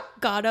then he like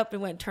got up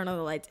and went and turned on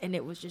the lights, and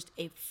it was just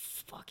a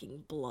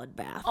fucking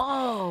bloodbath.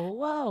 Oh,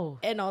 whoa.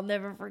 And I'll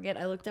never forget,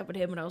 I looked up at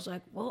him and I was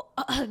like, "Well,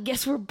 I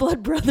guess we're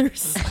blood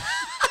brothers."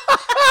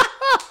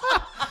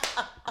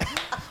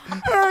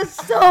 It was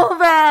so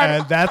bad.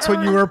 And that's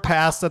when you were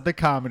passed at the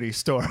Comedy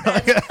Store.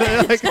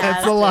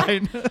 That's the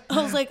line.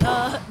 I was like,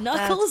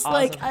 Knuckles? awesome.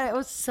 Like, I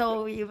was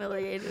so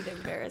humiliated and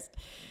embarrassed.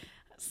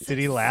 Did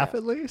he laugh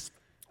at least?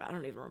 I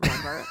don't even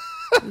remember.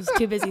 He was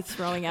too busy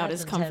throwing out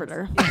his That's intense.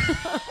 comforter.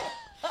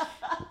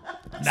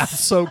 Not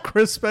so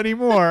crisp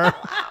anymore.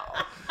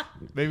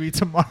 Maybe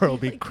tomorrow will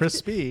be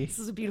crispy. This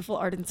is a beautiful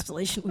art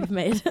installation we've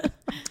made.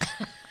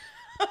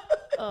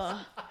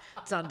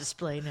 It's on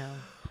display now.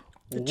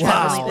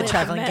 Wow. The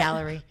traveling Met.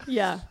 gallery.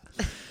 Yeah.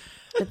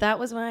 But that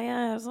was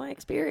my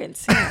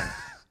experience. Yeah.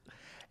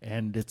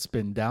 And it's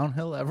been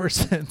downhill ever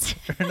since.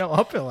 Or no,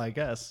 uphill, I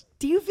guess.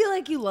 Do you feel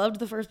like you loved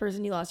the first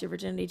person you lost your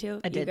virginity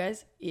to? I did. You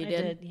guys? You I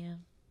did?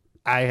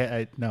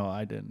 yeah. No,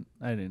 I didn't.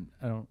 I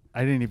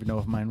didn't even know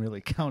if mine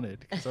really counted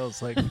because I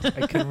was like,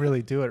 I couldn't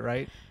really do it,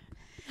 right?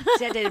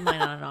 See, I dated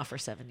mine on and off for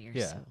 7 years.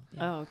 Yeah. So,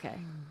 Oh, okay.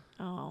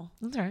 Oh.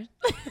 That's all right.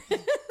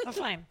 I'm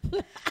fine.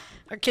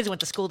 Our kids went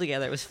to school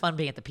together. It was fun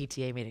being at the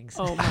PTA meetings.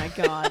 Oh, my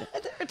God.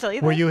 Did I ever tell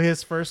you that? Were you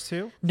his first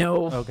two?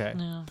 No. Okay.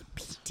 No.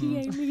 TA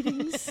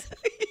meetings.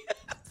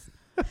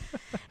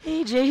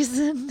 Hey,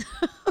 Jason.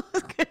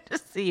 Good to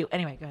see you.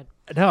 Anyway, go ahead.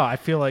 No, I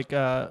feel like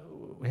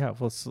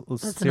let's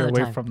steer another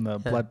away time. from the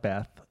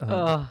bloodbath.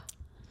 Oh.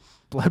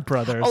 Blood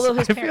brothers. Although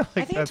his I parents,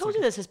 feel I think I told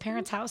you this. His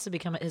parents' house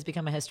has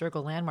become a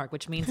historical landmark,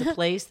 which means the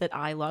place that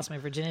I lost my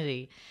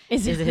virginity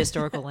is a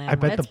historical I landmark.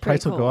 bet That's the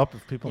price pretty will go cool. up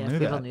if people Yeah, knew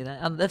people that. knew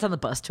that. That's on the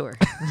bus tour.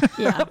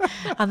 Yeah.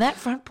 On that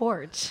front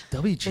porch.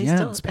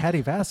 WGN's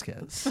Patti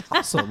Vasquez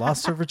also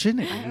lost her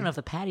virginity. I don't know if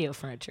the patio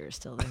furniture is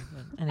still there.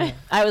 But anyway,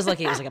 I was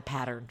lucky it was like a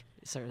pattern.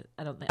 Sort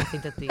of, I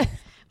think that we didn't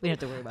have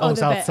to worry about Oh, it. it's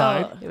the bed-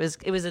 outside.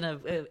 It was in a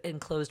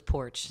enclosed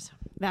porch. So.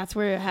 That's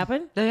where it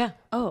happened? Oh yeah.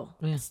 Oh.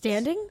 Yeah.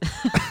 Standing?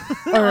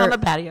 On the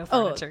patio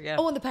furniture. Yeah.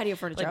 Oh, on the patio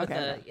furniture. Like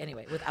Okay. with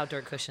anyway, with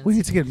outdoor cushions. We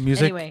need to get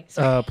music Anyway,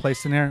 sorry.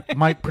 placed in there.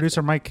 Mike,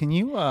 producer Mike, can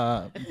you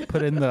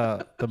put in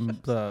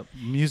the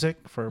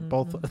music for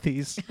both of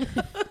these?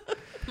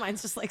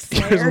 Mine's just like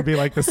This will Slayer. be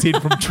like the scene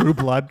from True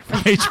Blood from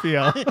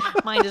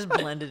HBO. Mine just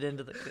blended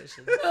into the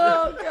cushions.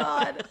 Oh,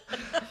 God.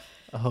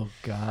 Oh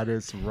God,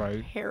 it's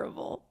right.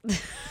 Terrible.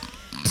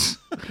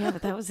 Yeah,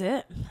 but that was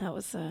it. That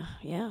was,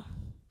 yeah.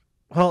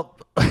 Well,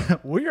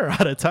 we are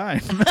out of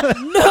time.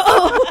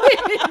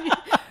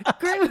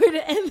 Great way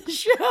to end the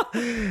show.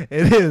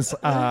 It is.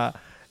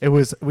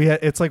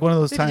 It's like one of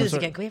those We can do times. this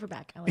again. Can we have her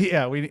back? I like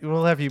Yeah,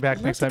 we'll have you back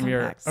I'd next love to time come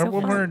you're, back. So or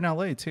when fun. we're in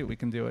LA too. We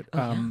can do it.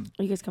 Are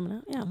you guys coming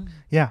out? Yeah.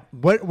 Yeah.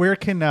 Where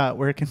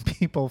can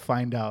people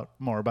find out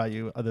more about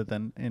you other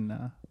than in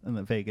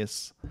the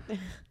Vegas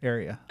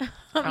area?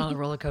 on a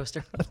roller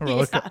coaster.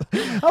 Roller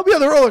coaster. I'll be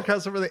on the roller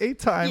coaster for the 8th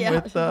time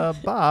Yeah. with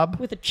Bob.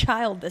 With a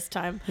child this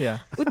time. Yeah.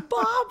 With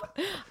Bob.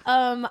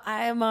 I'm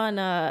on,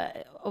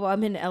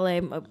 I'm in LA.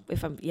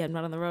 I'm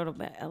not on the road.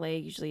 I'm at LA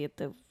usually at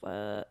the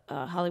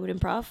Hollywood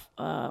Improv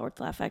or at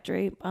the Laugh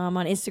Factory. On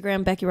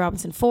Instagram, Becky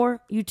Robinson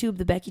 4, YouTube,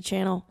 the Becky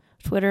channel,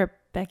 Twitter,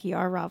 Becky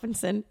R.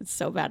 Robinson. It's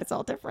so bad. It's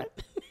all different.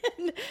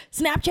 And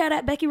Snapchat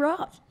at Becky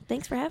Rob.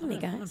 Thanks for having me,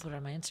 I'm gonna guys. put it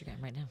on my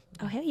Instagram right now.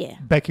 Oh, hell yeah.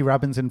 Becky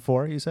Robinson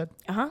 4, you said?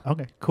 Uh-huh.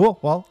 Okay, cool.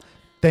 Well,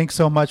 thanks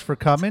so much for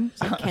coming.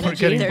 Kenny We're G.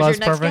 getting There's buzz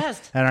your next perfect.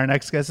 guest. And our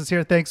next guest is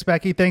here. Thanks,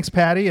 Becky. Thanks,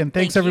 Patty. And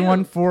thanks, Thank everyone,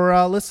 you.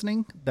 for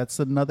listening. That's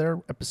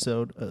another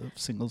episode of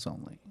Singles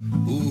Only.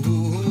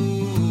 Ooh,